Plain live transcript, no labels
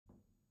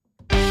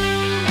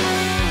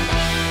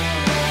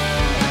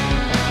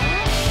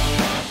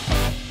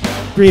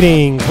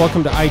Greetings.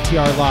 Welcome to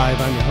ITR Live.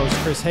 I'm your host,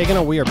 Chris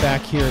Hagenow. We are back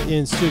here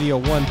in Studio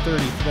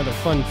 130 for another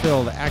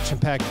fun-filled,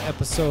 action-packed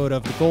episode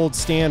of the Gold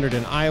Standard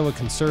and Iowa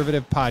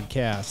Conservative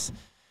Podcast.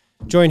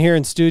 Joined here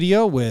in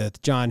studio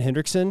with John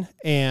Hendrickson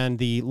and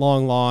the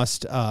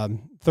long-lost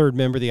third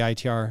member of the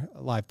ITR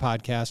Live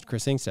Podcast,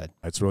 Chris Ingstad.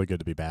 It's really good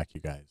to be back, you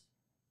guys.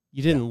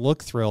 You didn't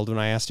look thrilled when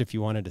I asked if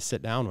you wanted to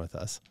sit down with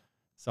us.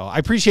 So I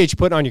appreciate you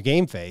putting on your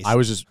game face. I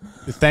was just,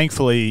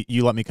 thankfully,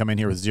 you let me come in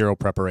here with zero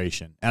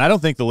preparation. And I don't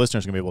think the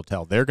listeners are going to be able to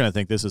tell. They're going to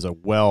think this is a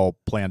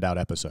well-planned-out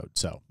episode.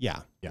 So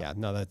Yeah,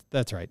 no,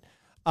 that's right.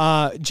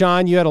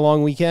 John, you had a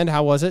long weekend.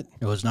 How was it?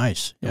 It was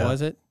nice. Yeah.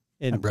 Was it?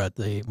 I brought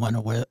the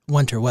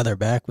winter weather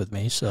back with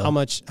me. So how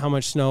much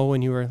snow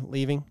when you were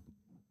leaving?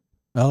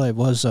 Well, it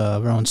was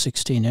around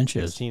 16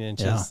 inches. 16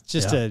 inches.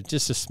 Yeah.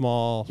 Just a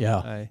small.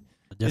 Yeah.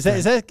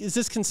 Is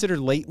this considered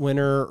late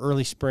winter,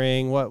 early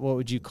spring? What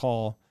would you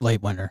call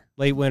late winter?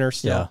 Late winter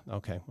still. Yeah.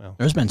 Okay. Well,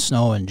 there's been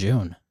snow in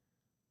June.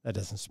 That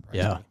doesn't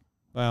surprise me.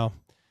 Well,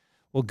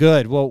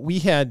 good. Well, we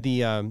had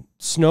the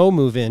snow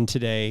move in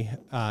today,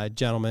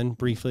 gentlemen,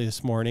 briefly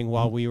this morning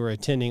while we were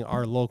attending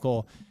our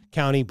local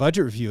county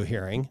budget review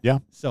hearing. Yeah.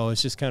 So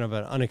it's just kind of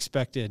an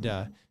unexpected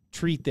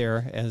treat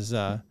there, as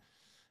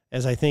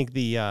I think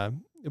the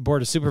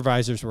Board of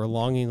Supervisors were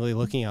longingly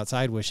looking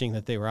outside, wishing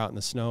that they were out in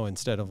the snow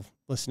instead of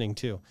listening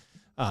to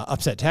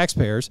upset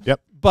taxpayers.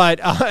 Yep. But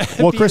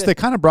well, Chris, they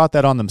kind of brought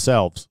that on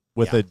themselves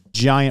with a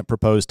giant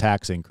proposed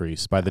tax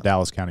increase by the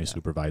Dallas County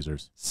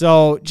Supervisors.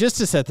 So just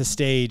to set the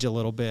stage a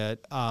little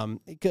bit,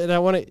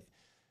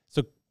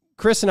 so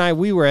Chris and I,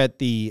 we were at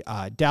the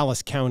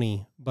Dallas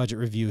County budget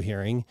review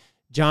hearing.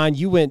 John,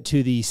 you went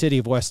to the City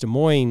of West Des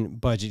Moines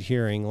budget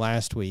hearing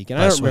last week, and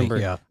I don't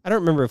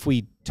remember if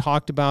we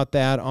talked about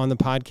that on the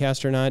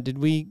podcast or not. Did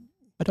we?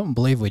 I don't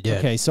believe we did.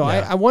 Okay, so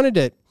I wanted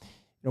to.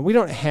 We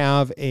don't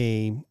have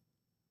a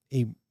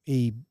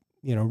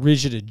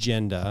rigid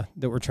agenda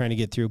that we're trying to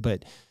get through,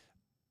 but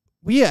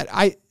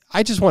I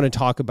just want to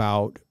talk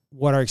about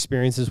what our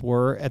experiences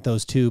were at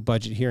those two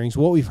budget hearings,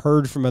 what we've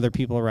heard from other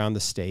people around the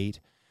state,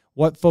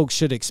 what folks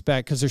should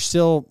expect, because there's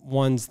still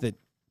ones that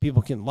a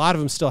lot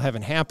of them still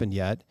haven't happened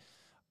yet.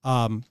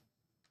 Are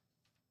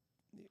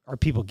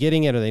people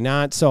getting it? Are they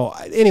not? So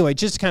anyway,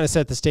 just to kind of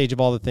set the stage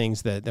of all the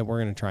things that we're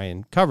going to try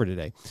and cover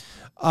today.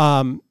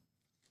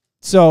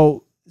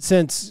 So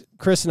since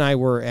Chris and I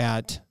were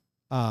at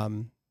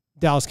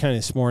Dallas County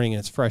this morning and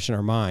it's fresh in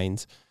our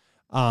minds,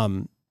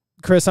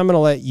 Chris, I'm going to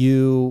let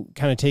you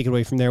kind of take it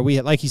away from there. We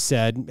had, like you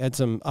said, had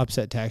some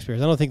upset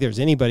taxpayers. I don't think there's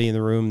anybody in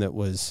the room that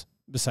was,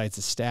 besides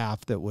the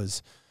staff, that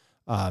was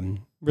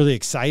really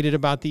excited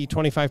about the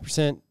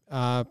 25%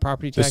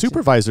 property tax. The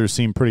supervisors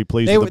seemed pretty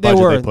pleased with the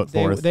budget they put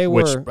forth,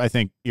 which I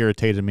think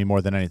irritated me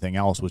more than anything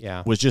else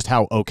was just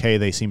how okay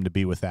they seemed to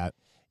be with that.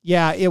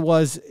 Yeah, it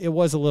was a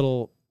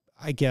little,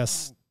 I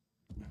guess,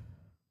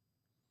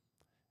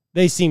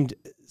 they seemed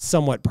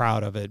somewhat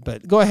proud of it.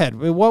 But go ahead.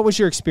 What was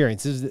your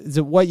experience? Is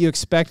it what you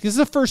expect? Because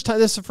this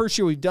is the first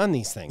year we've done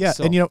these things. Yeah,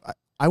 so. And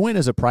I went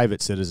as a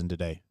private citizen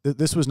today.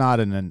 This was not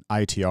in an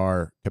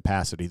ITR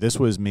capacity. This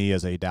was me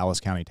as a Dallas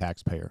County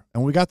taxpayer.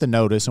 And we got the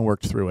notice and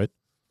worked through it.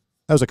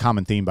 That was a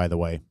common theme, by the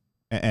way.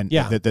 And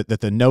that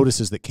the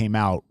notices that came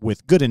out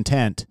with good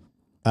intent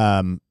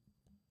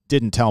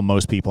didn't tell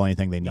most people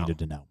anything they needed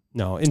to know.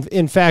 No.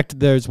 In fact,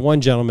 there's one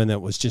gentleman that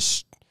was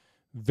just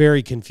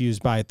very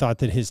confused by it, thought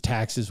that his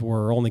taxes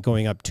were only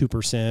going up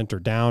 2% or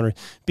down or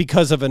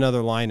because of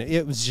another line.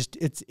 It was just,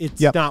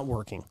 it's not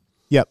working.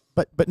 Yep.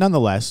 But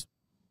nonetheless,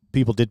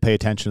 people did pay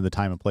attention to the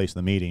time and place of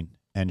the meeting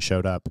and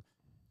showed up.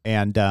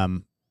 And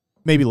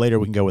maybe later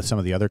we can go with some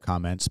of the other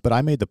comments, but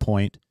I made the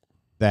point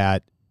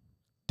that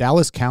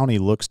Dallas County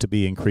looks to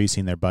be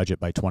increasing their budget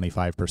by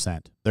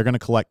 25%. They're going to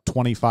collect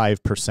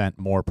 25%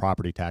 more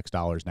property tax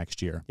dollars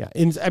next year. Yeah.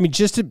 And I mean,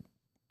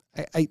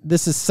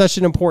 this is such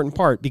an important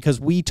part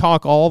because we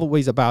talk all the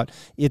ways about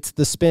it's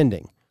the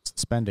spending.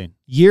 It's spending.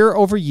 Year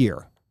over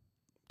year.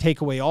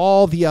 Take away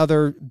all the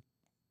other,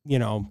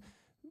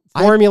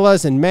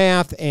 formulas and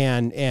math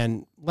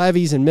and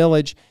levies and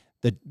millage.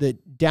 The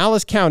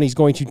Dallas County is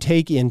going to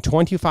take in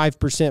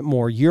 25%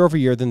 more year over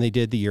year than they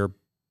did the year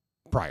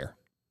prior.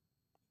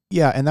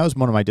 Yeah, and that was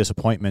one of my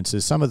disappointments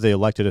is some of the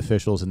elected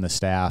officials and the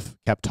staff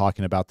kept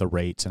talking about the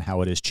rates and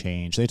how it has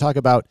changed. They talk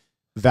about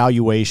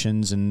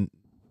valuations and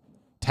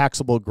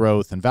taxable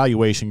growth and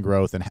valuation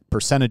growth and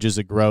percentages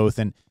of growth.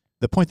 And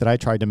the point that I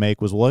tried to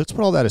make was, well, let's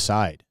put all that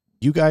aside.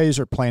 You guys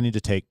are planning to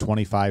take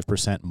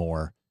 25%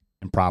 more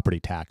in property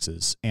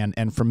taxes.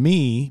 And for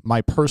me,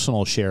 my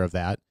personal share of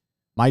that,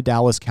 my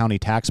Dallas County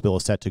tax bill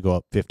is set to go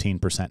up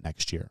 15%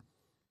 next year.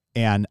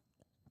 And,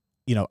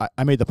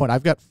 I made the point,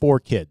 I've got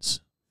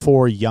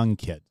 4 young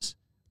kids.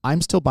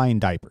 I'm still buying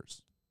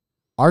diapers.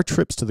 Our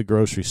trips to the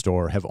grocery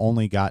store have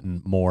only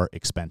gotten more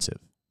expensive.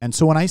 And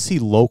so when I see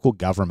local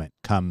government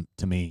come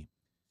to me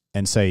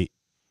and say,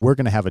 we're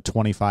going to have a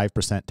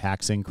 25%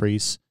 tax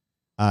increase,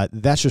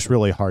 that's just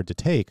really hard to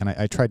take. And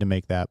I tried to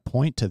make that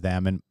point to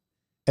them. And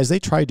as they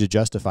tried to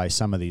justify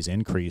some of these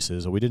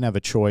increases, we didn't have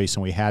a choice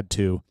and we had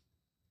to,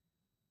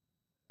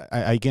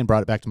 I again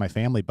brought it back to my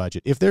family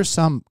budget. If there's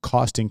some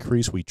cost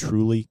increase we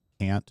truly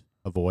can't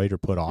avoid or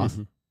put off,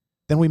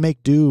 then we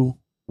make do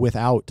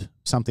without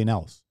something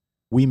else.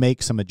 We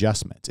make some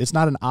adjustments. It's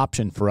not an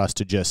option for us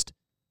to just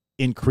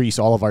increase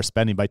all of our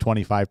spending by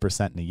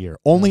 25% in a year.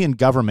 Only in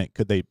government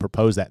could they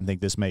propose that and think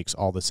this makes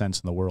all the sense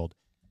in the world.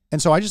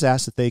 And so I just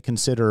ask that they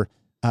consider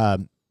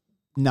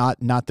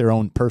not their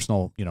own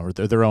personal, or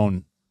their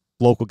own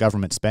local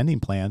government spending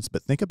plans,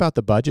 but think about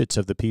the budgets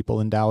of the people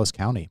in Dallas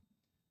County,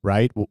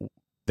 right?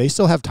 They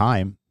still have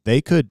time. They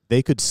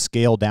could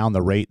scale down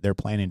the rate they're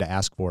planning to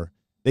ask for.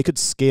 They could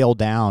scale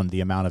down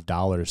the amount of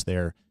dollars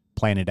they're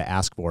planning to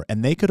ask for,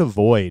 and they could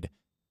avoid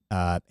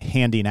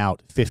handing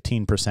out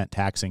 15%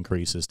 tax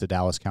increases to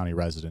Dallas County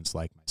residents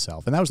like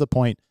myself. And that was the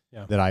point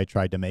that I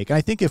tried to make. And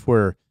I think if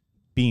we're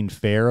being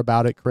fair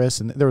about it,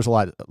 Chris, and there was a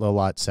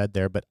lot said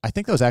there, but I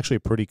think that was actually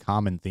a pretty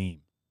common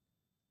theme,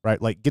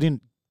 right? Like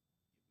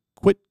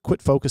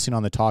quit focusing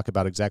on the talk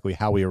about exactly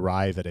how we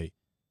arrive at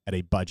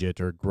a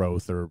budget or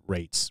growth or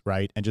rates,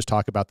 right? And just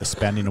talk about the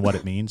spending and what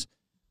it means.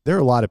 There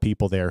are a lot of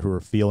people there who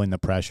are feeling the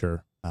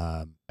pressure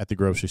at the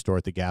grocery store,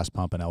 at the gas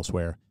pump, and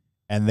elsewhere,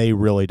 and they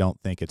really don't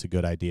think it's a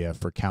good idea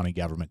for county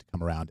government to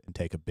come around and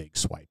take a big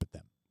swipe at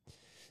them.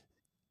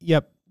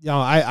 Yep.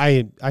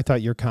 I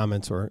thought your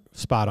comments were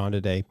spot on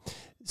today.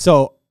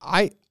 So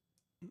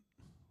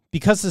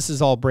because this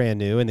is all brand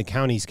new and the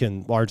counties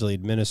can largely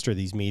administer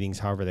these meetings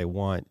however they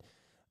want,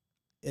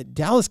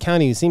 Dallas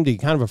County seemed to be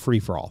kind of a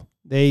free-for-all.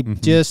 They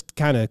just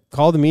kind of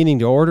called the meeting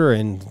to order,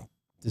 and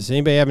does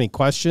anybody have any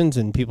questions?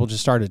 And people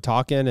just started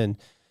talking, and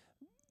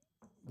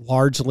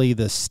largely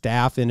the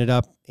staff ended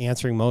up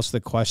answering most of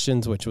the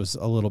questions, which was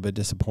a little bit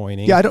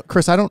disappointing. Yeah, I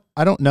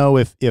don't know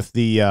if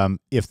the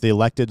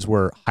electeds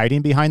were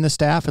hiding behind the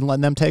staff and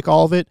letting them take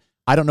all of it.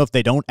 I don't know if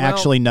they don't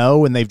actually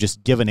know and they've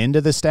just given in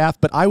to the staff,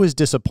 but I was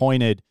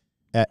disappointed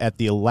at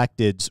the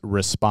electeds'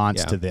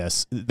 response to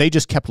this. They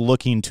just kept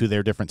looking to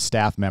their different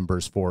staff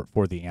members for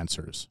the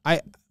answers.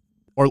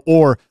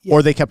 Or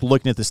they kept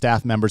looking at the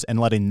staff members and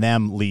letting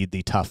them lead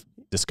the tough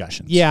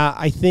discussions. Yeah,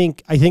 I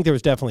think there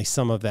was definitely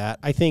some of that.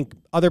 I think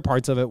other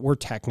parts of it were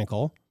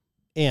technical,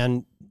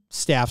 and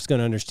staff's going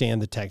to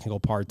understand the technical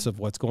parts of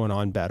what's going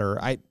on better.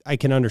 I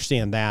can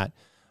understand that.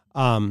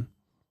 And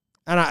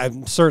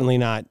I'm certainly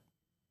not,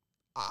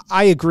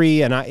 I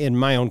agree. And in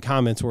my own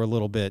comments were a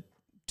little bit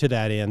to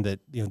that end that,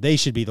 they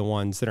should be the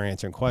ones that are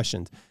answering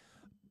questions.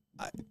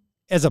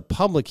 As a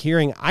public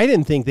hearing, I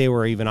didn't think they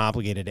were even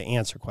obligated to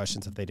answer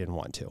questions if they didn't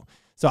want to.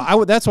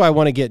 So that's why I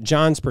want to get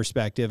John's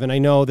perspective. And I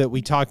know that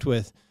we talked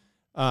with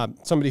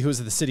somebody who was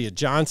at the City of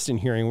Johnston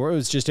hearing where it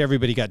was just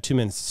everybody got 2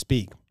 minutes to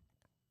speak.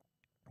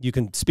 You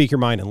can speak your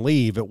mind and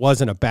leave. It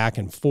wasn't a back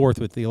and forth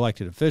with the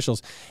elected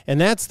officials. And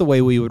that's the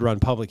way we would run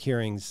public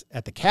hearings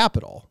at the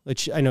Capitol,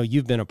 which I know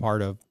you've been a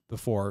part of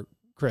before,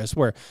 Chris,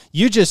 where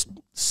you just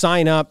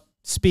sign up,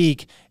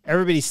 speak,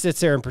 everybody sits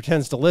there and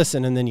pretends to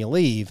listen, and then you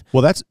leave.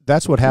 Well,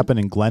 that's what happened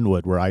in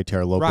Glenwood, where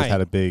ITAR Locals had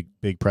a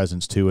big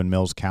presence too in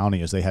Mills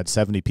County, as they had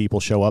 70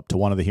 people show up to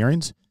one of the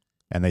hearings,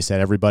 and they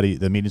said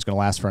the meeting's going to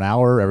last for an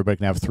hour. Everybody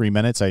can have 3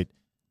 minutes.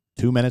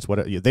 2 minutes,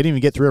 whatever. They didn't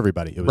even get through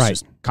everybody. It was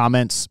just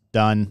comments,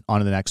 done, on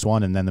to the next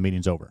one, and then the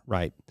meeting's over.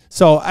 Right.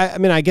 So,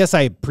 I guess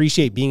I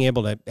appreciate being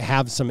able to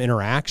have some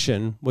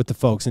interaction with the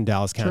folks in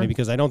Dallas County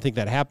because I don't think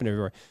that happened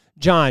everywhere.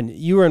 John,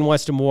 you were in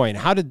West Des Moines.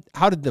 How did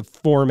the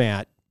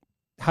format,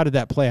 how did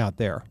that play out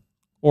there?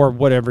 Or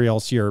whatever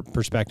else your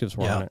perspectives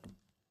were on it?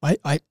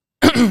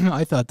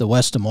 I thought the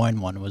West Des Moines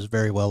one was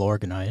very well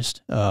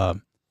organized.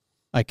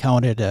 I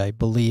counted, I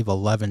believe,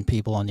 11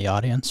 people in the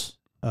audience.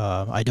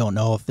 I don't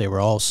know if they were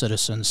all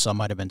citizens. Some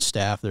might have been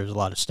staff. There's a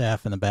lot of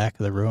staff in the back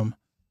of the room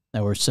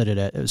that were seated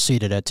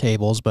at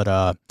tables.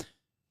 But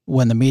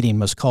when the meeting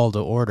was called to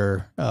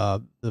order,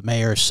 the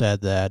mayor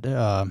said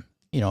that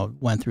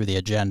went through the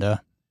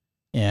agenda,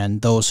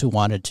 and those who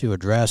wanted to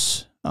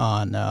address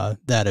on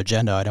that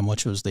agenda item,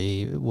 which was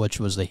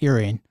the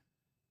hearing,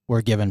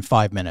 were given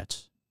 5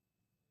 minutes.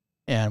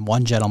 And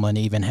one gentleman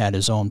even had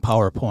his own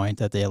PowerPoint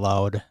that they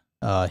allowed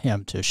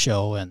him to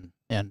show,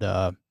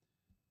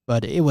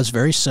 but it was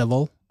very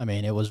civil.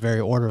 It was very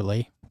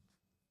orderly.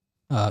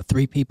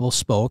 3 people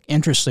spoke.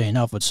 Interesting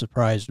enough, what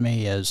surprised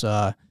me is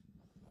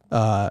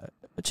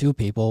 2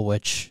 people,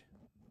 which,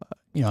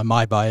 in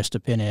my biased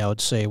opinion, I would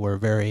say were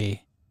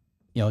very,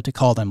 to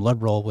call them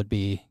liberal would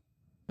be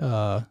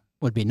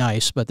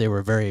nice, but they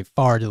were very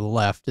far to the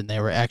left, and they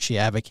were actually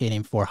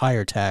advocating for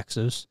higher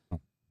taxes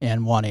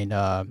and wanting,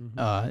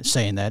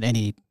 saying that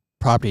any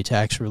property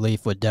tax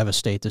relief would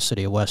devastate the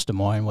city of West Des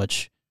Moines,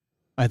 which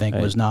I think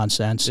was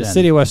nonsense. The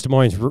city of West Des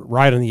Moines is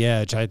right on the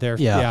edge. Right there.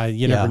 Yeah,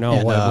 you never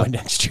know what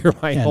next year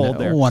might hold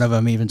there. One of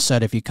them even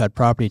said if you cut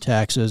property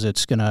taxes,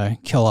 it's going to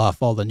kill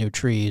off all the new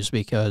trees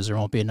because there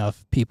won't be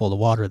enough people to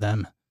water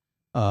them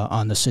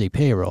on the city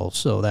payroll.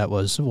 So that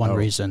was one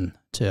reason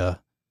to...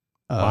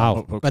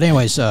 wow. But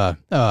anyways,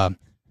 but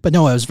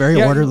no, it was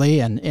very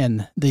orderly,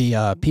 and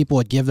the people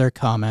would give their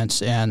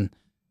comments, and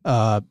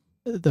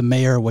the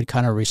mayor would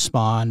kind of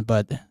respond,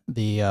 but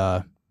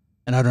the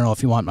and I don't know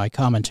if you want my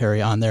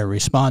commentary on their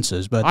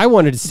responses, but I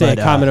wanted to say a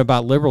comment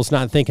about liberals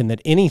not thinking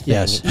that anything,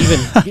 Yes.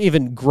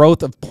 even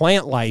growth of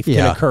plant life,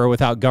 can occur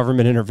without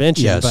government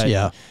intervention. Yes,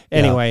 but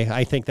anyway,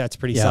 I think that's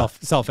pretty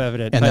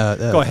self-evident. And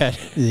but go ahead.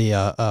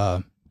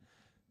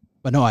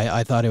 But no,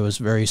 I thought it was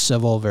very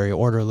civil, very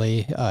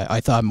orderly.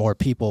 I thought more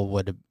people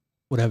would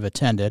have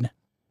attended.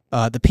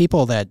 The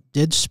people that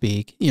did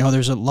speak,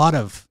 there's a lot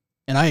of,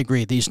 and I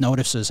agree, these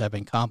notices have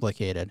been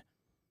complicated,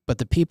 but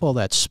the people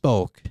that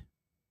spoke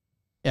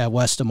at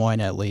West Des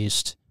Moines, at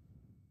least,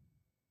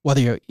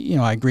 whether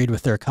I agreed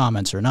with their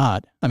comments or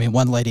not. I mean,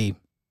 one lady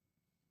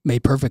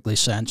made perfectly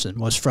sense and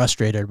was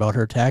frustrated about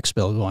her tax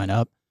bill going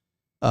up.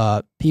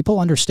 People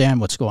understand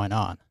what's going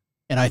on,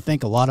 and I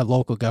think a lot of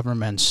local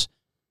governments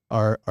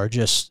are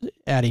just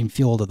adding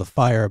fuel to the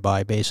fire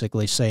by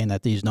basically saying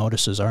that these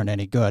notices aren't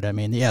any good. I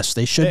mean, yes,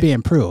 they should be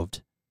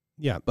improved.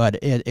 Yeah, but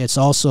it's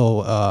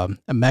also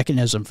a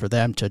mechanism for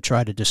them to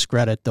try to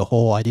discredit the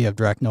whole idea of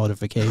direct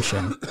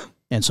notification.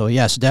 And so,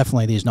 yes,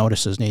 definitely these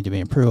notices need to be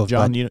improved.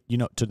 John,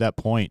 to that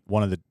point,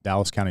 one of the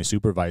Dallas County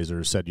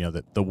supervisors said,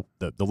 that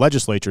the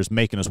legislature is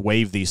making us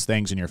wave these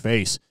things in your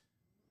face,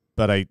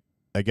 but I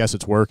guess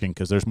it's working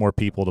because there's more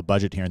people to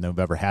budget hearing than we've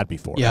ever had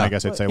before. Yeah. And I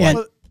guess I'd say,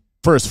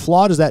 for as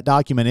flawed as that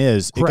document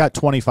is, it got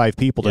 25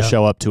 people to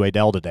show up to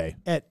Adele today.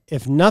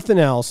 If nothing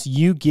else,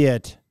 you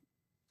get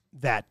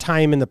that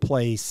time and the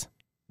place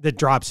that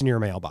drops in your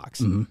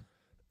mailbox.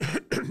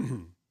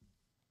 Mm-hmm.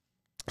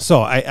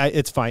 So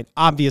it's fine.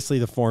 Obviously,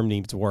 the form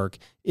needs work.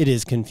 It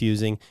is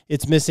confusing.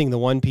 It's missing the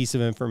one piece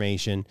of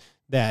information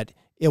that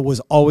it was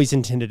always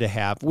intended to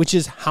have, which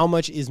is how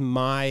much are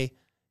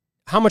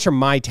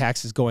my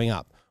taxes going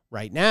up?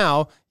 Right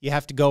now, you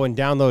have to go and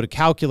download a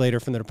calculator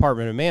from the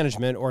Department of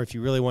Management, or if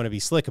you really want to be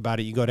slick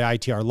about it, you go to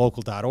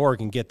itrlocal.org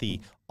and get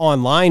the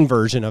online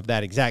version of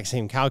that exact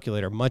same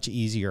calculator, much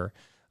easier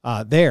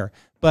there.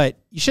 But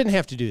you shouldn't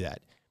have to do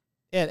that.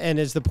 And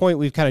as the point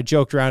we've kind of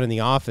joked around in the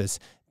office,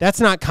 that's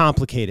not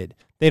complicated.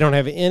 They don't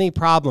have any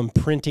problem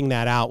printing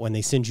that out when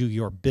they send you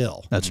your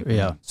bill.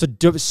 So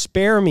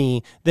spare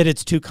me that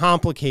it's too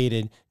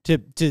complicated to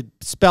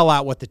spell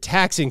out what the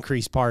tax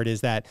increase part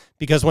is, that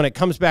because when it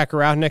comes back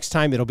around next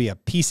time, it'll be a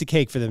piece of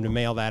cake for them to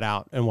mail that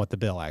out and what the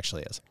bill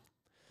actually is.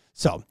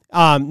 So,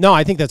 no,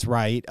 I think that's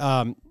right.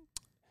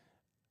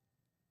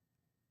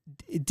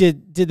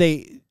 Did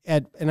they?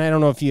 And I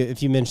don't know if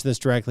you mentioned this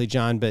directly,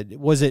 John, but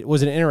was it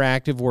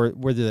interactive?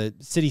 Were the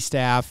city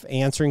staff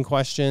answering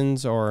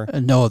questions or?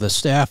 No, the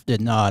staff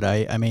did not.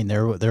 I mean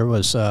there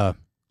was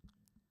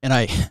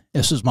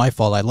this is my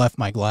fault. I left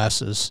my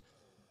glasses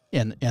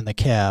in the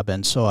cab,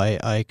 and so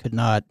I could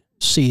not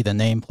see the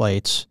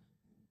nameplates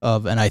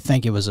of, and I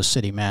think it was a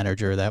city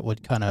manager that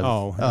would kind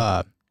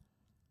of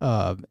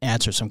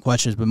answer some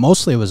questions, but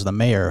mostly it was the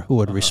mayor who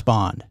would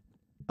respond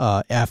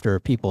after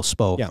people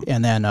spoke,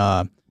 and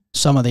then.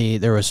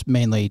 There was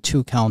mainly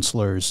two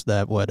counselors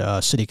that would,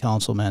 city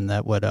councilmen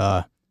that would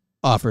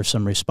offer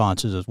some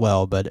responses as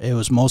well, but it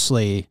was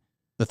mostly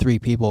the three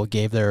people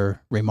gave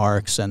their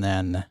remarks, and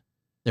then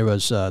there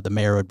was the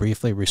mayor would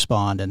briefly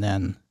respond, and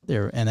then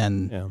there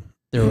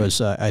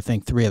was I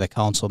think three of the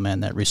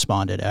councilmen that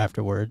responded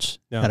afterwards,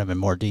 kind of in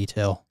more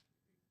detail.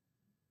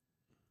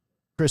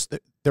 Chris,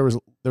 there was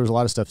a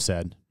lot of stuff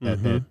said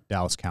at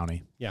Dallas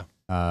County,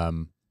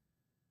 and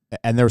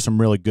there were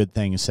some really good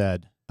things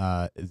said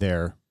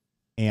there.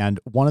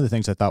 And one of the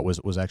things I thought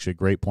was actually a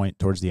great point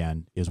towards the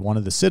end is one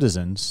of the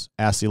citizens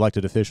asked the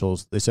elected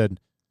officials, they said,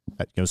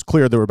 it was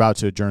clear they were about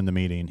to adjourn the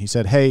meeting. He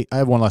said, "Hey, I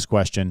have one last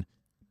question.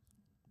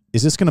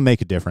 Is this going to make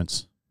a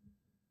difference?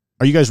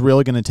 Are you guys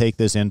really going to take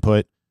this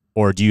input,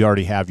 or do you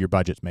already have your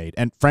budgets made?"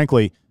 And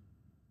frankly,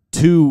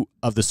 two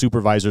of the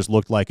supervisors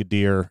looked like a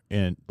deer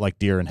in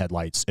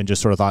headlights and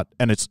just sort of thought,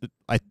 and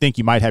I think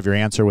you might have your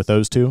answer with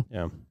those two.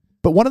 Yeah.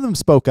 But one of them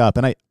spoke up,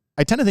 and I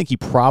tend to think he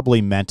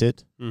probably meant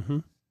it. Mm-hmm.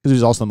 Because he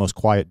was also the most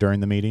quiet during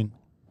the meeting.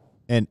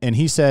 And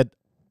he said,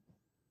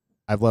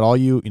 "I've let all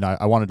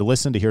I wanted to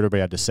listen to hear what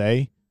everybody had to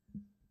say.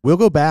 We'll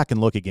go back and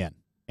look again.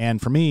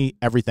 And for me,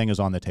 everything is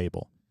on the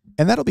table."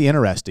 And that'll be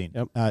interesting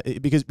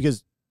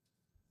because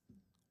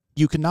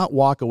you cannot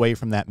walk away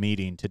from that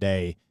meeting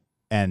today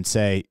and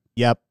say,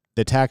 "Yep,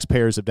 the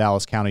taxpayers of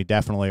Dallas County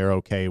definitely are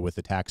okay with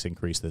the tax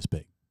increase this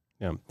big."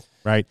 Yeah.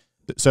 Right?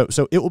 So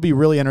it will be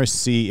really interesting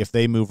to see if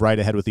they move right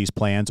ahead with these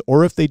plans,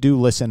 or if they do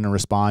listen and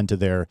respond to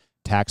their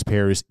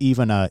taxpayers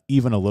even a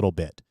little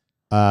bit.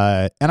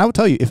 And I will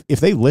tell you, if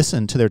they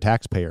listen to their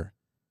taxpayer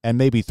and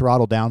maybe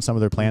throttle down some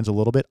of their plans a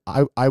little bit,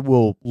 I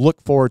will look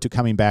forward to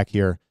coming back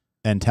here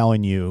and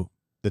telling you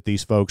that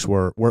these folks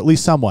were at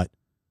least somewhat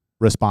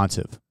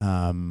responsive.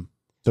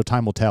 So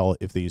time will tell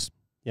if these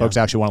folks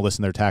actually want to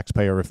listen to their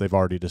taxpayer, or if they've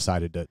already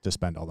decided to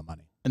spend all the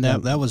money. And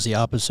that was the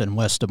opposite in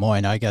West Des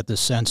Moines. I got the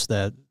sense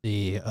that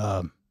the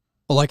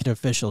elected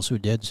officials who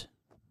did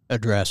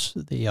address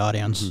the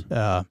audience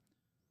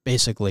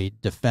basically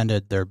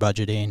defended their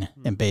budgeting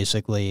and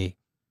basically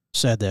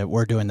said that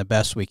we're doing the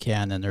best we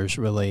can, and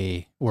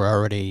we're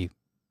already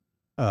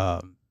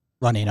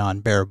running on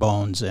bare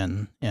bones,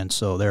 and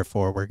so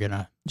therefore we're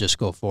gonna just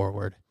go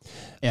forward.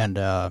 And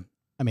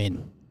I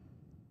mean,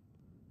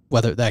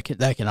 whether that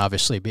can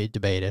obviously be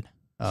debated.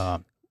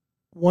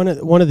 One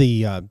of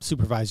the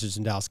supervisors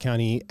in Dallas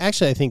County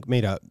actually, I think,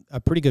 made a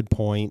pretty good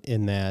point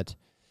in that,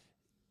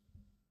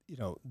 you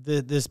know,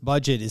 this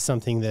budget is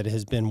something that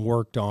has been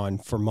worked on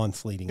for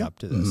months leading up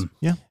to this.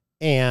 Mm-hmm. Yeah.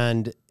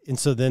 And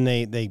so then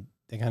they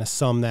kind of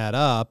sum that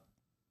up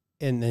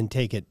and then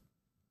take it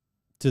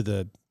to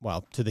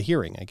the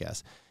hearing, I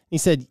guess. He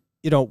said,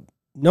 you know,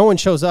 no one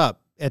shows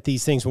up at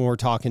these things when we're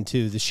talking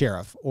to the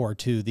sheriff or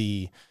to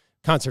the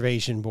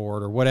conservation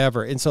board or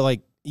whatever. And so, like,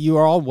 you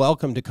are all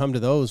welcome to come to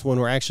those when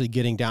we're actually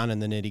getting down in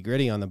the nitty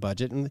gritty on the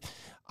budget. And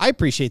I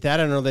appreciate that.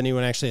 I don't know that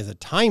anyone actually has the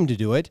time to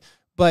do it,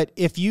 but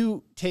if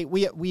you take,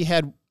 we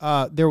had,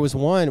 there was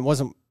one, it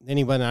wasn't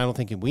anybody I don't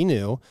think we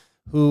knew,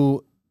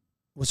 who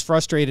was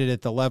frustrated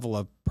at the level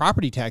of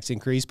property tax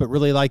increase, but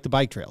really liked the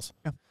bike trails.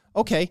 Yeah.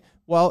 Okay.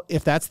 Well,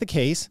 if that's the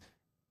case,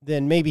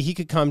 then maybe he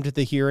could come to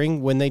the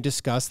hearing when they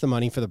discuss the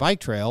money for the bike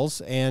trails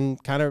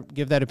and kind of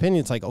give that opinion.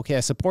 It's like, okay, I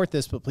support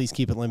this, but please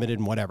keep it limited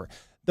and whatever.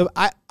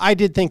 I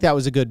did think that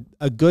was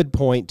a good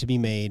point to be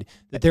made,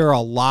 that there are a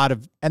lot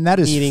of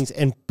meetings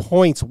and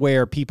points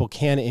where people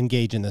can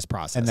engage in this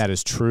process. And that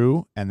is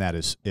true, and that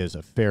is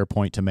a fair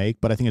point to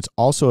make. But I think it's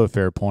also a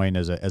fair point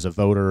as a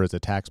voter, as a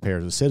taxpayer,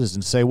 as a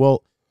citizen, to say,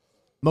 well,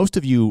 most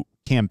of you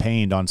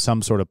campaigned on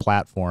some sort of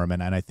platform,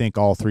 and I think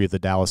all three of the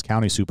Dallas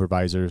County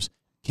supervisors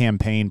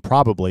campaigned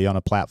probably on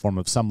a platform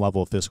of some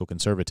level of fiscal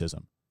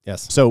conservatism.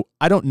 Yes. So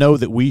I don't know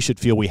that we should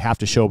feel we have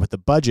to show up at the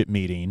budget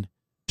meeting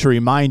to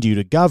remind you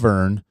to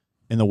govern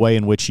in the way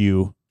in which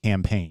you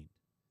campaign,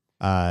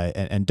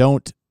 and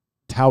don't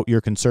tout your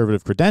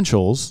conservative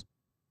credentials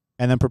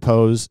and then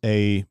propose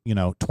a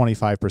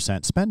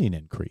 25% spending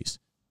increase.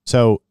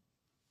 So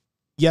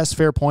yes,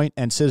 fair point.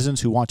 And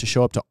citizens who want to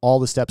show up to all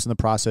the steps in the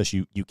process,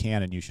 you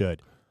can and you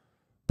should.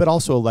 But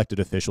also elected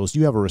officials,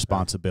 you have a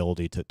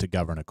responsibility to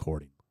govern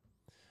accordingly.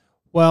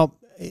 Well,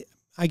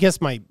 I guess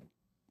maybe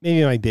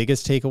my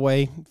biggest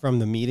takeaway from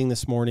the meeting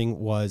this morning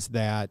was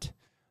that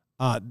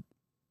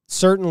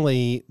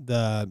certainly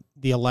the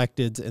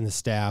electeds and the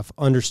staff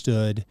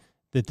understood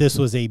that this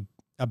was a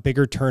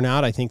bigger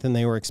turnout, I think, than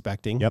they were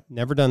expecting. Yep.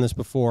 Never done this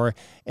before.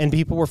 And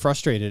people were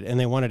frustrated and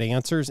they wanted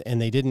answers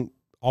and they didn't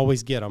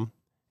always get them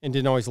and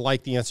didn't always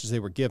like the answers they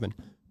were given.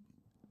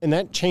 And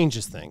that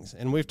changes things.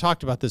 And we've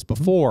talked about this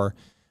before,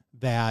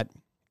 that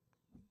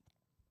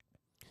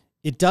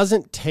it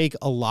doesn't take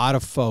a lot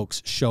of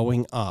folks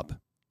showing up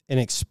and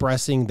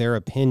expressing their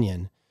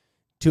opinion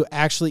to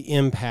actually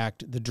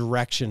impact the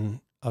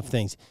direction of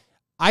things.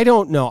 I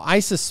don't know. I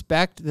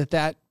suspect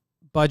that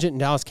budget in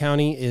Dallas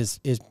County is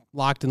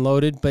locked and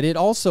loaded, but it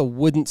also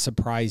wouldn't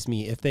surprise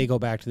me if they go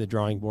back to the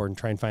drawing board and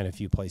try and find a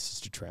few places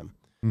to trim.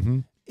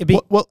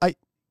 Mm-hmm.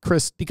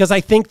 Chris, because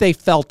I think they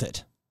felt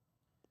it.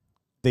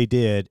 They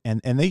did,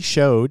 and they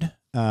showed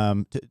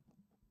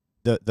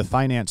the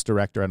finance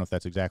director. I don't know if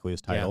that's exactly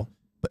his title. Yeah.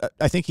 But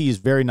I think he's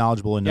very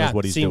knowledgeable and knows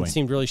what he's doing.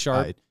 Seemed really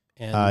sharp.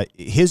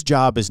 His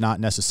job is not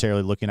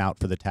necessarily looking out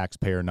for the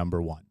taxpayer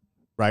number one,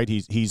 right?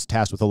 He's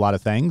tasked with a lot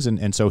of things,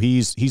 and so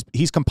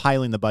he's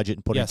compiling the budget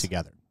and putting it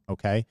together.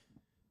 Okay,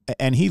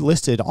 and he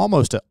listed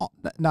almost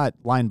not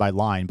line by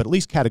line, but at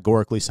least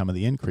categorically some of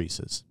the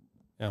increases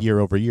year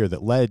over year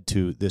that led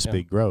to this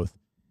big growth.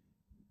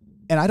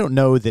 And I don't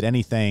know that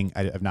anything,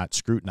 I've not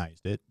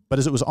scrutinized it, but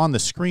as it was on the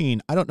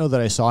screen, I don't know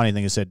that I saw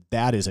anything that said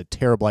that is a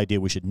terrible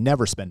idea. We should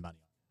never spend money.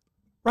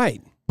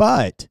 Right.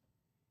 But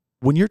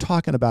when you're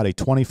talking about a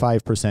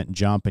 25%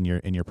 jump in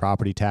your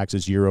property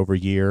taxes year over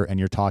year, and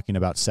you're talking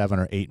about $7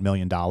 or $8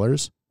 million,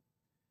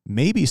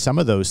 maybe some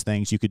of those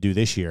things you could do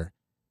this year,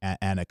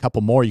 and a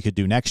couple more you could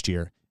do next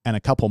year, and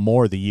a couple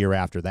more the year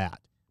after that.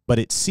 But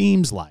it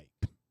seems like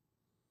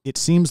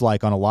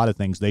on a lot of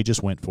things they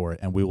just went for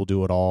it, and we will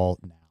do it all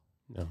now.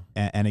 No.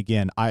 And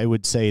again, I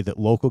would say that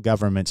local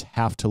governments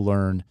have to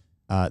learn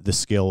the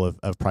skill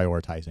of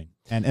prioritizing.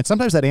 And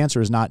sometimes that answer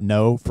is not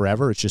no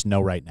forever. It's just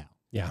no right now.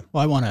 Yeah.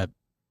 Well, I want to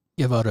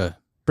give out a...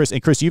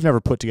 Chris, you've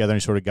never put together any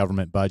sort of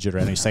government budget or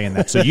any say in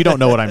that, so you don't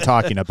know what I'm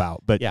talking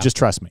about. But just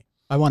trust me.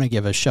 I want to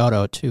give a shout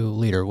out to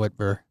Leader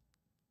Whitber,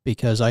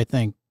 because I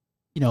think,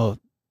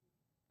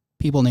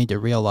 people need to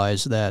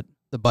realize that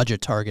the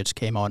budget targets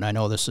came out, and I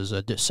know this is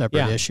a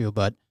separate issue,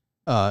 but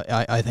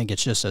I think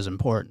it's just as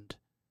important.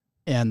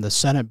 And the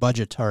Senate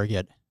budget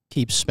target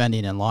keeps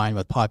spending in line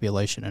with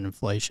population and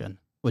inflation,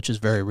 which is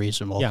very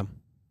reasonable. Yeah.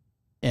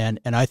 And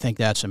I think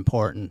that's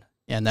important.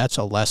 And that's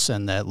a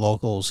lesson that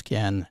locals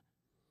can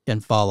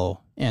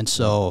follow. And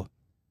so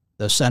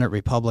the Senate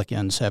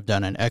Republicans have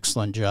done an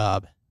excellent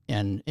job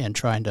in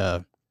trying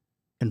to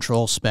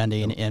control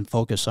spending and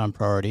focus on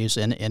priorities.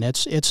 And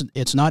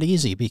it's not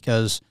easy,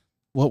 because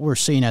what we're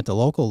seeing at the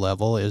local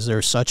level is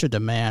there's such a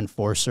demand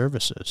for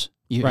services.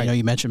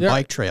 You mentioned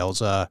bike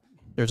trails.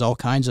 There's all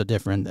kinds of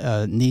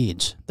different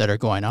needs that are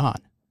going on.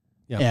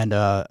 Yeah.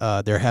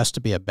 And there has to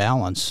be a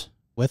balance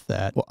with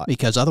that,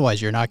 because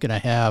otherwise you're not going to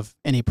have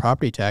any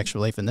property tax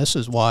relief. And this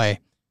is why,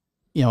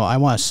 I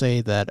want to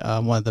say that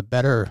one of the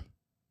better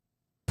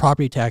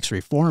property tax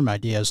reform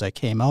ideas that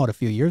came out a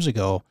few years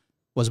ago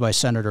was by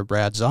Senator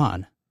Brad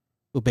Zahn.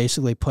 who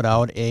basically put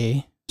out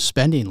a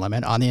spending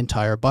limit on the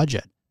entire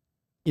budget.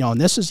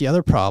 And this is the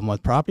other problem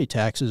with property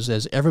taxes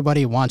is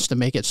everybody wants to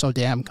make it so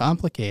damn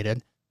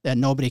complicated that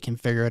nobody can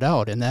figure it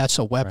out. And that's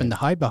a weapon to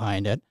hide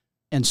behind it.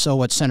 And so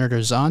what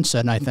Senator Zahn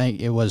said, and I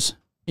think it was,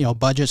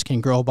 budgets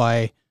can grow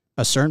by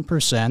a certain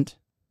percent,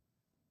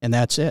 and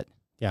that's it.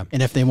 Yeah.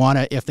 And if they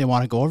want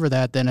to go over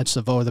that, then it's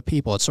the vote of the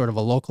people. It's sort of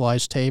a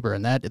localized tabor,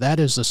 and that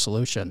is the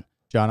solution,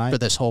 John, for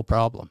this whole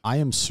problem. I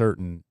am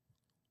certain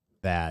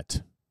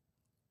that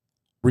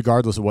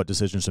regardless of what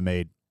decisions are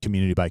made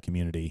community by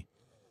community,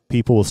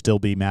 people will still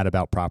be mad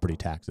about property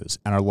taxes.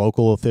 And our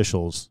local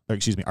officials,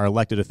 our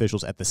elected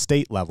officials at the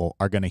state level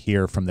are going to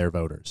hear from their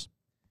voters.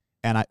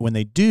 And when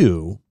they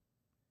do,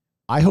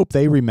 I hope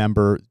they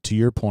remember, to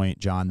your point,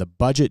 John, the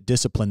budget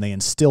discipline they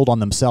instilled on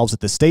themselves at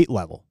the state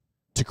level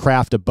to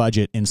craft a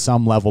budget in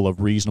some level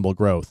of reasonable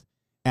growth.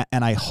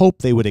 And I hope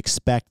they would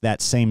expect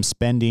that same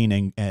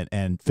spending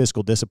and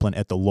fiscal discipline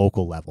at the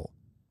local level,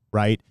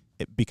 right?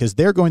 Because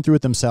they're going through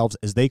it themselves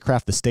as they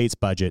craft the state's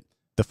budget.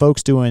 The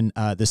folks doing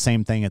the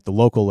same thing at the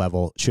local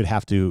level should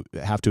have to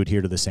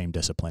adhere to the same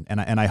discipline.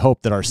 And I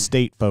hope that our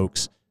state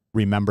folks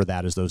remember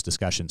that as those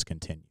discussions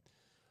continue,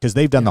 because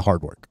they've done the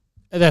hard work.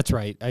 That's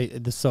right.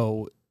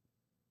 So,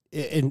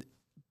 in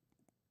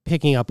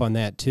picking up on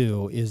that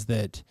too, is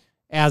that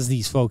as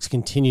these folks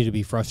continue to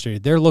be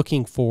frustrated, they're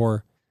looking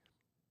for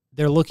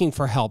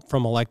help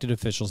from elected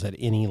officials at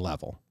any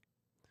level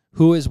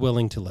who is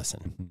willing to listen.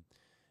 Mm-hmm.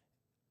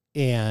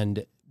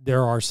 And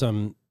there are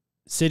some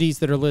cities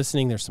that are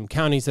listening. There's some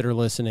counties that are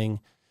listening,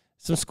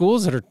 some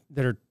schools that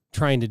are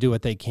trying to do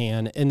what they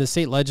can, and the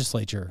state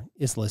legislature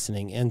is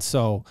listening. And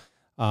so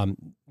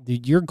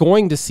you're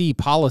going to see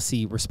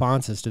policy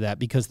responses to that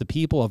because the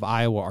people of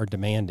Iowa are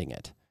demanding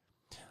it.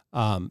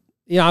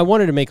 I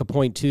wanted to make a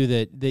point too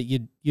that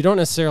you don't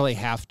necessarily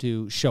have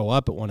to show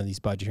up at one of these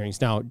budget hearings.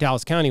 Now,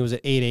 Dallas County was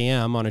at 8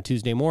 a.m. on a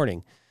Tuesday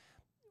morning.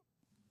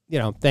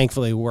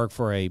 Thankfully, we work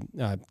for a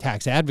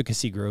tax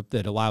advocacy group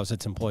that allows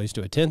its employees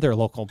to attend their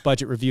local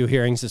budget review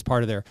hearings as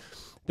part of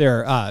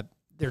their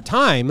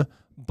time.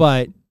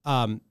 But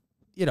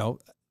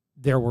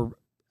there were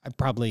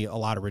probably a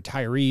lot of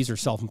retirees or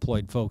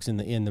self-employed folks in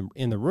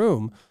the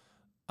room.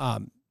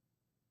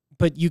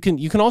 But you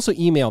can also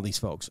email these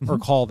folks or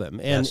call them,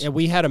 and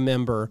we had a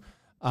member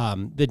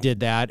that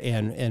did that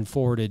and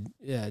forwarded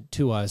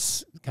to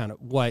us kind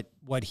of what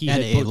he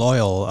and had a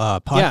loyal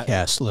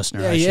podcast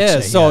listener. I should yeah.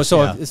 say.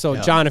 So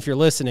John, if you're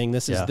listening,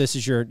 this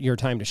is your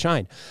time to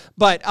shine.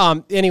 But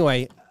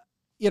anyway,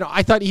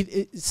 I thought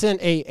he sent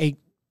a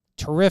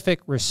terrific,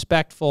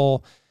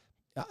 respectful,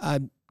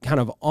 kind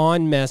of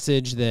on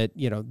message that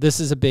this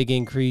is a big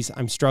increase.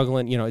 I'm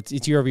struggling.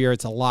 It's year over year.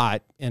 It's a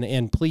lot,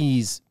 and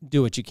please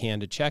do what you can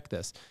to check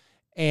this.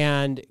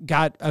 And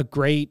got a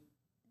great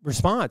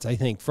response, I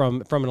think,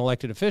 from an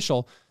elected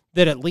official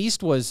that at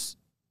least was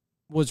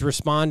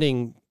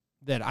responding.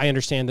 That I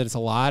understand that it's a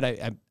lot.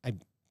 I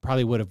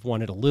probably would have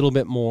wanted a little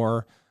bit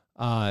more.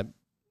 I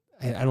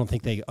don't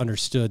think they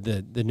understood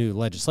the new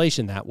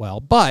legislation that well.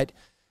 But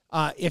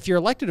if your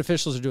elected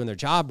officials are doing their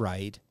job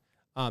right,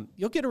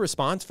 you'll get a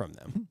response from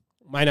them.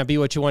 Might not be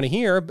what you want to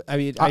hear. But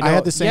I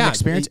had the same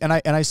experience, and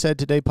I said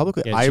today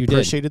publicly, I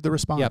appreciated the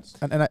response.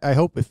 Yep. And I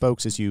hope if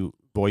folks, as you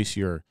voice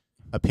your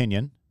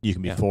opinion, you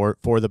can be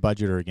for the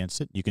budget or against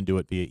it. You can do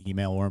it via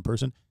email or in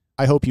person.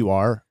 I hope you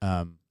are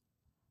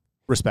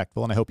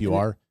respectful, and I hope you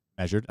are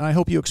measured, and I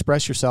hope you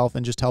express yourself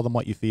and just tell them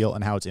what you feel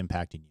and how it's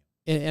impacting you.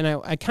 And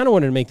I kind of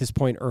wanted to make this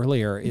point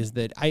earlier, is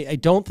that I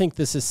don't think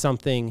this is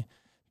something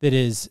that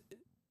is,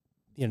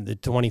 the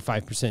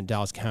 25%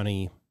 Dallas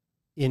County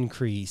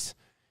increase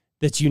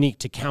that's unique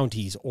to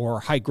counties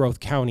or high growth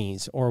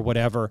counties or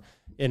whatever.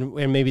 And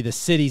maybe the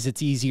cities,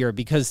 it's easier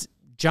because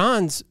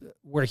John's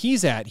where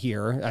he's at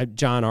here.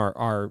 John,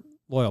 our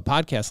loyal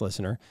podcast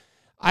listener,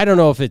 I don't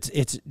know if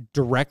it's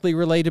directly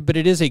related, but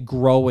it is a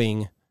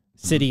growing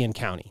city and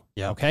county.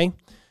 Yeah. Okay.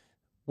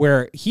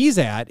 Where he's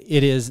at,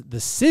 it is the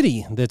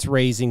city that's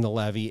raising the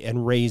levy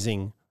and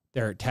raising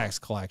their tax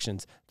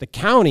collections. The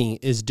county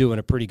is doing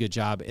a pretty good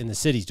job, and the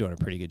city's doing a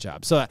pretty good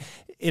job. So,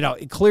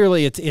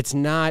 clearly it's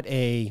not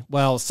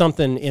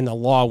something in the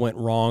law went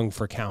wrong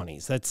for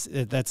counties.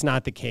 That's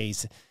not the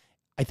case.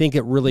 I think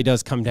it really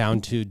does come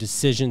down to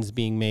decisions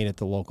being made at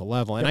the local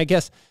level. And I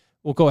guess,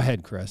 well, go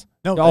ahead, Chris.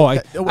 I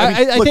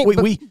think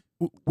look,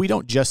 we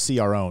don't just see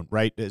our own,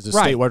 right? As a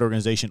statewide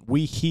organization,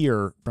 we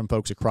hear from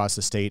folks across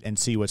the state and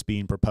see what's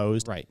being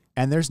proposed. Right.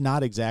 And there's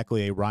not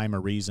exactly a rhyme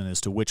or reason as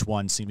to which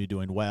ones seem to be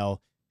doing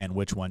well and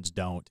which ones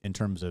don't in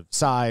terms of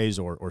size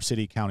or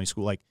city, county,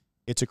 school. Like,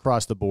 it's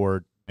across the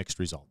board, mixed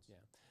results. Yeah.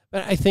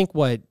 But I think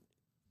what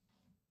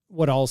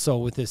also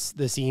with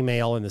this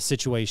email and the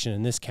situation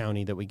in this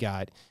county that we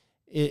got,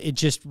 it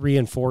just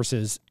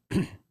reinforces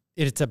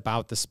it's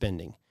about the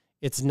spending.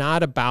 It's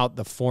not about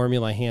the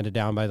formula handed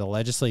down by the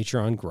legislature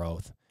on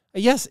growth.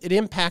 Yes, it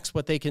impacts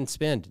what they can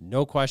spend,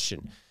 no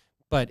question.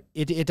 But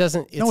it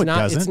doesn't. It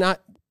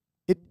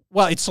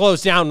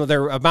slows down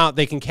their amount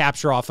they can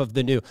capture off of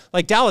the new.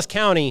 Like Dallas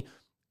County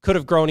could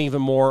have grown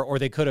even more, or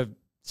they could have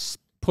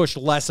push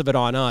less of it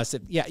on us.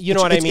 You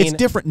know what I mean? It's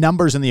different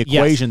numbers in the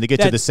equation to get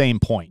to the same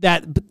point.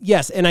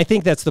 Yes, and I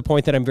think that's the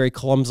point that I'm very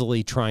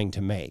clumsily trying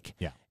to make.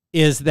 Yeah.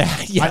 Is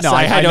that, yes,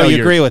 I know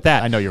you agree with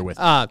that. I know you're with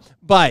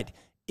but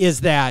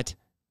is that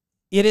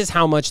it is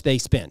how much they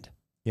spend.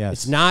 Yes.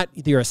 It's not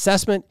your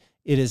assessment.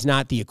 It is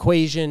not the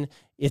equation.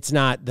 It's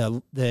not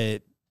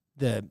the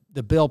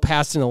bill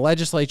passed in the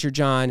legislature,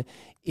 John.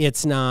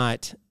 It's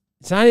not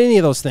any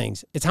of those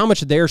things. It's how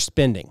much they're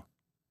spending.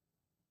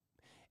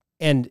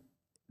 And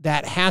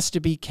that has to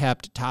be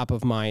kept top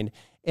of mind.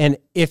 And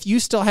if you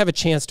still have a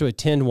chance to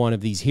attend one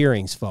of these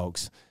hearings,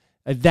 folks,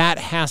 that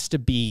has to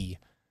be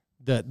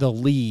the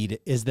lead,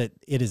 is that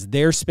it is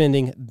their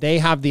spending. They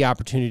have the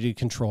opportunity to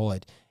control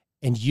it.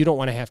 And you don't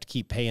want to have to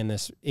keep paying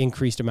this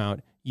increased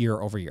amount year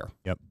over year.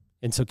 Yep.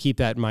 And so keep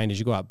that in mind as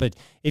you go out. But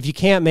if you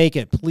can't make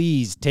it,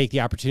 please take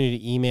the opportunity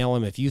to email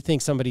them. If you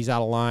think somebody's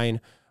out of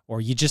line, or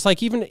you just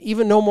like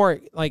even no more,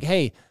 like,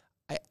 hey,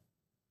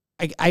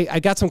 I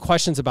got some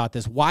questions about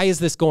this. Why is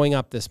this going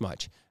up this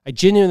much? I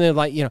genuinely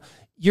like,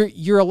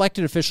 your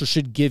elected official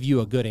should give you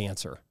a good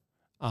answer.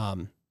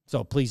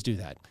 So please do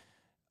that.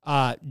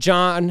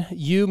 John,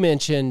 you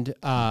mentioned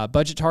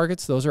budget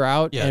targets. Those are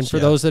out. Yes, and for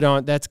those that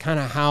aren't, that's kind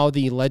of how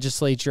the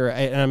legislature,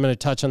 and I'm going to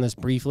touch on this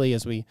briefly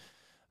as we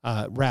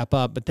wrap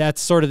up, but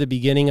that's sort of the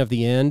beginning of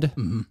the end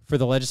for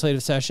the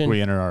legislative session.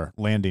 We enter our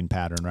landing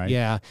pattern, right?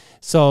 Yeah.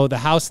 So the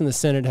House and the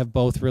Senate have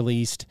both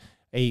released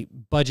a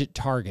budget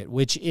target,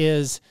 which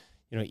is,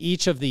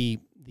 each of the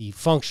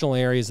functional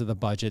areas of the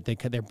budget.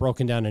 They're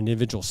broken down in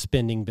individual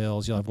spending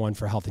bills. You'll have one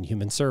for health and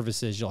human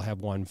services. You'll have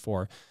one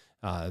for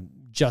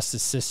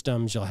justice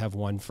systems. You'll have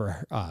one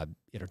for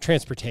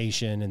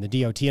transportation and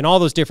the DOT and all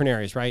those different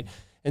areas, right?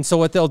 And so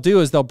what they'll do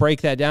is they'll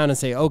break that down and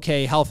say,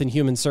 okay, health and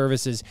human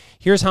services,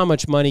 here's how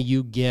much money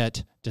you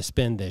get to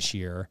spend this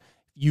year.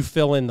 You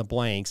fill in the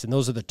blanks, and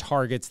those are the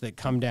targets that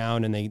come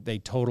down, and they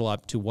total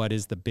up to what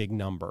is the big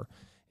number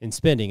in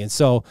spending. And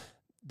so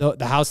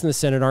the House and the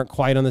Senate aren't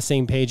quite on the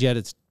same page yet.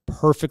 It's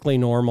perfectly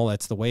normal.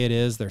 That's the way it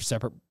is. They're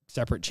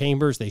separate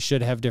chambers. They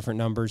should have different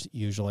numbers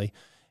usually,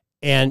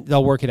 and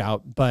they'll work it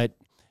out. But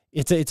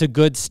it's a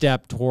good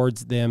step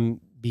towards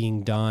them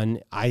being done.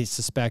 I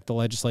suspect the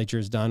legislature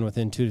is done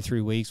within 2 to 3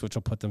 weeks, which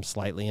will put them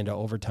slightly into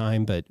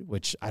overtime, but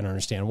which I don't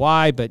understand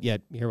why, but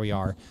yet here we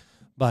are.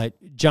 But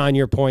John,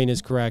 your point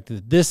is correct.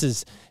 This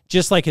is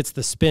just like it's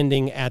the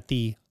spending at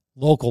the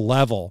local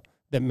level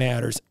that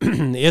matters.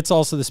 It's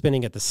also the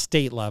spending at the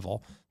state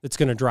level that's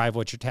going to drive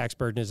what your tax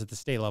burden is at the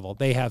state level.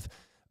 They have,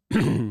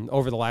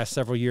 over the last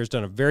several years,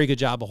 done a very good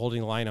job of holding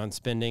the line on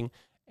spending,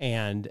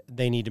 and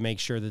they need to make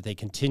sure that they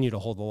continue to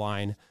hold the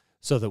line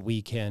so that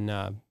we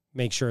can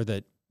make sure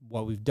that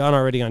what we've done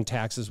already on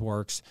taxes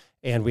works,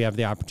 and we have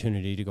the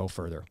opportunity to go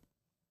further.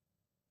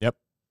 Yep.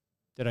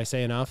 Did I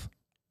say enough?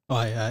 Oh,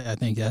 I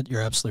think that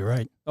you're absolutely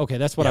right. Okay,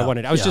 that's what I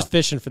wanted. I was just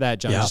fishing for that,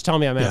 John. Just tell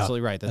me I'm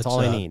absolutely right. That's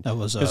all I need.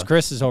 Because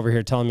Chris is over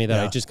here telling me that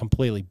I just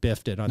completely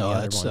biffed it on the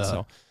other one.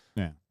 So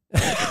yeah.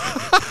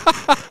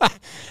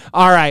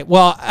 All right.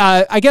 Well,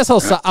 I guess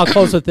I'll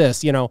close with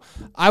this.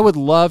 We would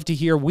love to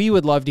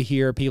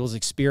hear people's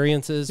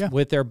experiences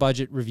with their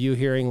budget review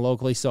hearing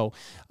locally. So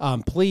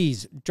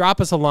please drop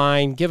us a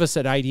line, give us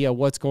an idea of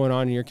what's going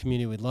on in your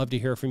community. We'd love to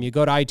hear from you.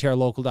 Go to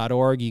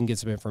itrlocal.org. You can get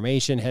some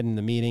information, head in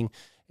the meeting.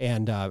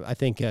 And I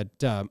think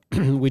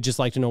we'd just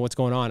like to know what's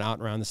going on out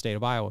and around the state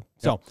of Iowa.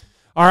 So,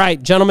 all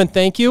right, gentlemen,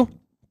 thank you.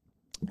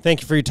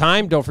 Thank you for your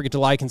time. Don't forget to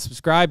like and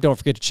subscribe. Don't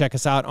forget to check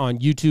us out on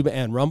YouTube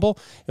and Rumble.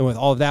 And with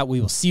all of that, we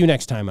will see you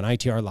next time on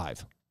ITR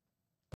Live.